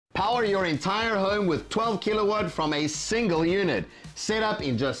Power your entire home with 12 kilowatt from a single unit. Set up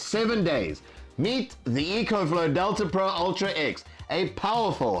in just 7 days. Meet the EcoFlow Delta Pro Ultra X, a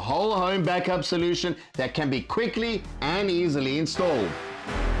powerful whole home backup solution that can be quickly and easily installed.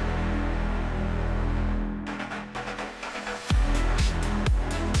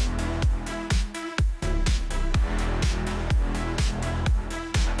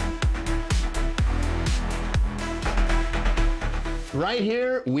 Right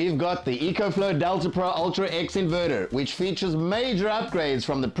here, we've got the EcoFlow Delta Pro Ultra X inverter, which features major upgrades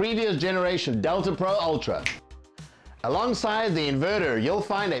from the previous generation Delta Pro Ultra. Alongside the inverter, you'll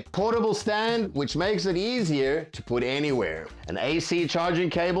find a portable stand, which makes it easier to put anywhere, an AC charging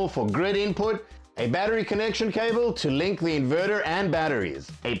cable for grid input, a battery connection cable to link the inverter and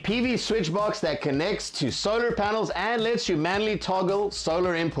batteries, a PV switch box that connects to solar panels and lets you manually toggle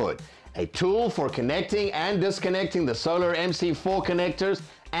solar input, a tool for connecting and disconnecting the solar MC4 connectors,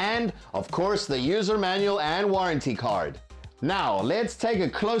 and of course the user manual and warranty card. Now let's take a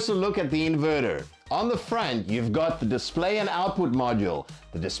closer look at the inverter. On the front, you've got the display and output module.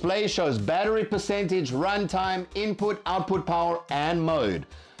 The display shows battery percentage, runtime, input, output power, and mode.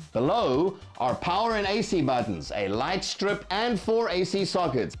 Below are power and AC buttons, a light strip, and 4 AC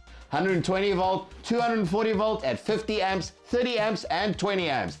sockets. 120 volt, 240 volt at 50 amps, 30 amps, and 20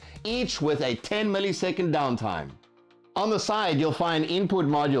 amps, each with a 10 millisecond downtime. On the side, you'll find input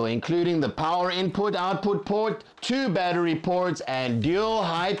module, including the power input-output port, 2 battery ports, and dual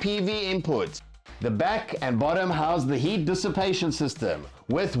high PV inputs. The back and bottom house the heat dissipation system,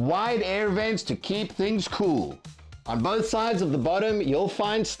 with wide air vents to keep things cool. On both sides of the bottom, you'll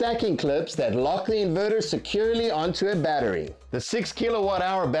find stacking clips that lock the inverter securely onto a battery. The 6 kilowatt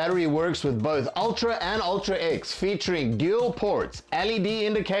hour battery works with both Ultra and Ultra X, featuring dual ports, LED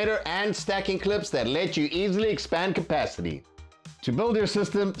indicator, and stacking clips that let you easily expand capacity. To build your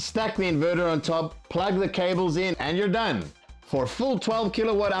system, stack the inverter on top, plug the cables in, and you're done. For full 12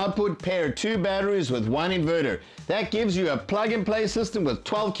 kilowatt output, pair 2 batteries with 1 inverter. That gives you a plug-and-play system with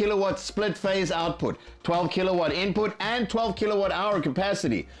 12 kilowatt split phase output, 12 kilowatt input, and 12 kilowatt hour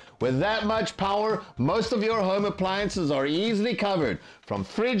capacity. With that much power, most of your home appliances are easily covered, from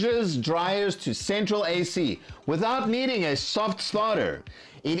fridges, dryers to central AC, without needing a soft starter.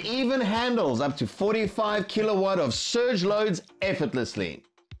 It even handles up to 45 kilowatt of surge loads effortlessly.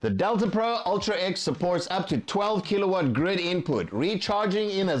 The Delta Pro Ultra X supports up to 12 kilowatt grid input,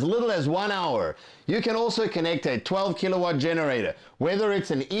 recharging in as little as 1 hour. You can also connect a 12 kilowatt generator, whether it's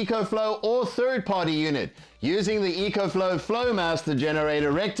an EcoFlow or third-party unit. Using the EcoFlow Flowmaster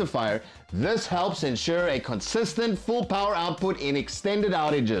generator rectifier, this helps ensure a consistent full power output in extended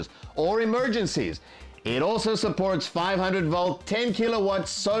outages or emergencies. It also supports 500 volt, 10 kilowatt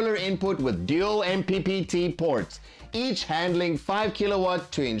solar input with dual MPPT ports, each handling 5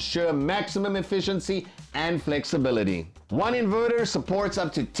 kilowatt to ensure maximum efficiency and flexibility. One inverter supports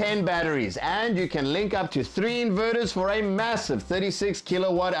up to 10 batteries, and you can link up to 3 inverters for a massive 36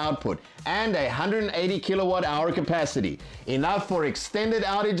 kilowatt output and a 180 kilowatt hour capacity, enough for extended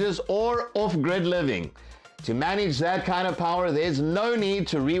outages or off-grid living. To manage that kind of power, there's no need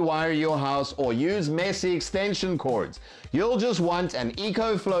to rewire your house or use messy extension cords. You'll just want an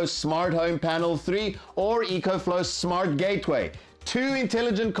EcoFlow Smart Home Panel 3 or EcoFlow Smart Gateway, 2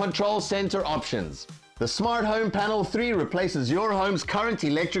 intelligent control center options. The Smart Home Panel 3 replaces your home's current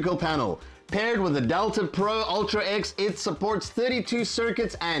electrical panel. Paired with the Delta Pro Ultra X, it supports 32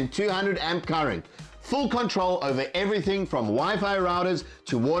 circuits and 200 amp current. Full control over everything from Wi-Fi routers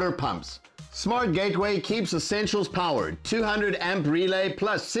to water pumps. Smart Gateway keeps essentials powered, 200 amp relay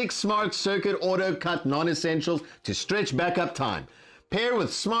plus 6 smart circuit auto cut non-essentials to stretch backup time. Pair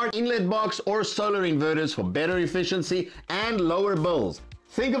with smart inlet box or solar inverters for better efficiency and lower bills.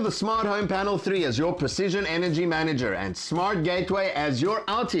 Think of the Smart Home Panel 3 as your precision energy manager and Smart Gateway as your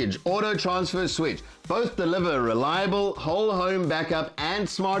outage auto transfer switch. Both deliver reliable whole home backup and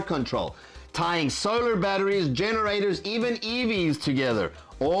smart control, tying solar batteries, generators, even EVs together,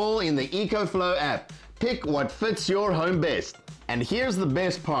 all in the EcoFlow app. Pick what fits your home best. And here's the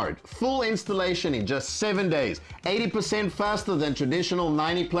best part, full installation in just 7 days, 80% faster than traditional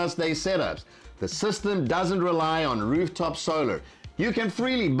 90+ day setups. The system doesn't rely on rooftop solar. You can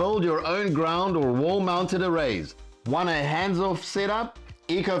freely build your own ground or wall-mounted arrays. Want a hands-off setup?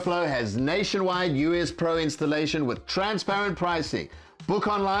 EcoFlow has nationwide US Pro installation with transparent pricing. Book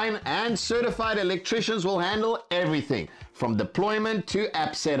online and certified electricians will handle everything from deployment to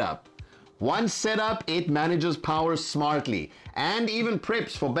app setup. Once set up, it manages power smartly and even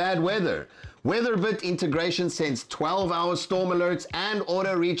preps for bad weather. WeatherBit integration sends 12-hour storm alerts and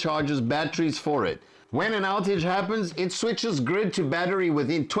auto recharges batteries for it. When an outage happens, it switches grid to battery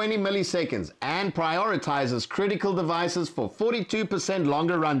within 20 milliseconds and prioritizes critical devices for 42%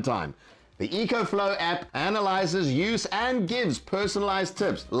 longer runtime. The EcoFlow app analyzes use and gives personalized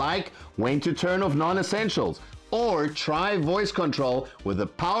tips like when to turn off non-essentials, or try voice control with the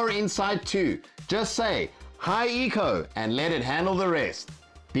Power Insight 2. Just say, "Hi Eco," and let it handle the rest.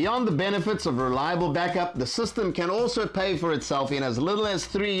 Beyond the benefits of reliable backup, the system can also pay for itself in as little as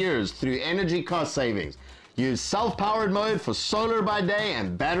 3 years through energy cost savings. Use self-powered mode for solar by day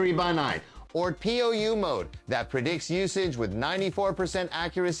and battery by night, or POU mode that predicts usage with 94%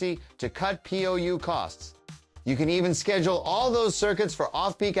 accuracy to cut POU costs. You can even schedule all those circuits for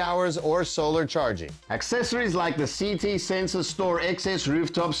off-peak hours or solar charging. Accessories like the CT sensor store excess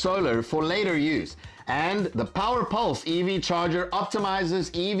rooftop solar for later use, and the Power Pulse EV charger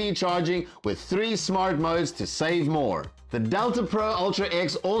optimizes EV charging with 3 smart modes to save more. The Delta Pro Ultra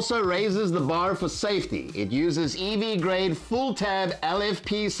X also raises the bar for safety. It uses EV-grade full-tab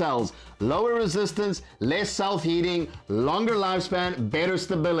LFP cells, lower resistance, less self-heating, longer lifespan, better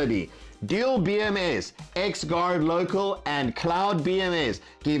stability. Dual BMS, X-Guard Local, and Cloud BMS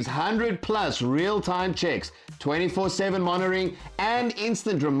gives 100+ real-time checks, 24/7 monitoring, and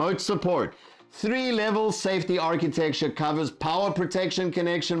instant remote support. 3-level safety architecture covers power protection,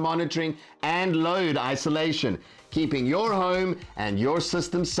 connection monitoring, and load isolation, keeping your home and your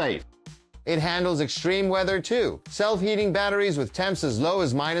system safe. It handles extreme weather too. Self-heating batteries with temps as low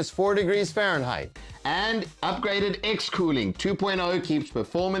as -4 degrees Fahrenheit. And upgraded X-Cooling 2.0 keeps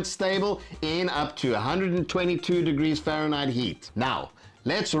performance stable in up to 122 degrees Fahrenheit heat. Now,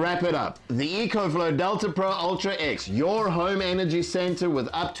 let's wrap it up. The EcoFlow Delta Pro Ultra X, your home energy center with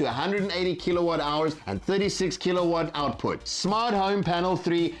up to 180 kilowatt hours and 36 kilowatt output. Smart Home Panel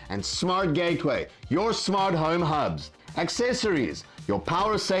 3 and Smart Gateway, your smart home hubs. Accessories, your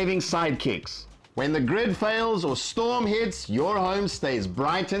power-saving sidekicks. When the grid fails or storm hits, your home stays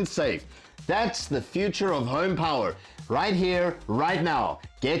bright and safe. That's the future of home power. Right here, right now.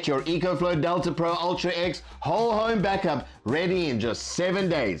 Get your EcoFlow Delta Pro Ultra X whole home backup ready in just 7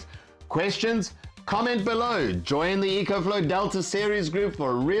 days. Questions? Comment below. Join the EcoFlow Delta series group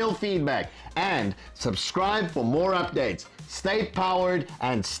for real feedback. And subscribe for more updates. Stay powered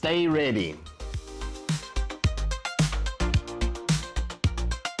and stay ready.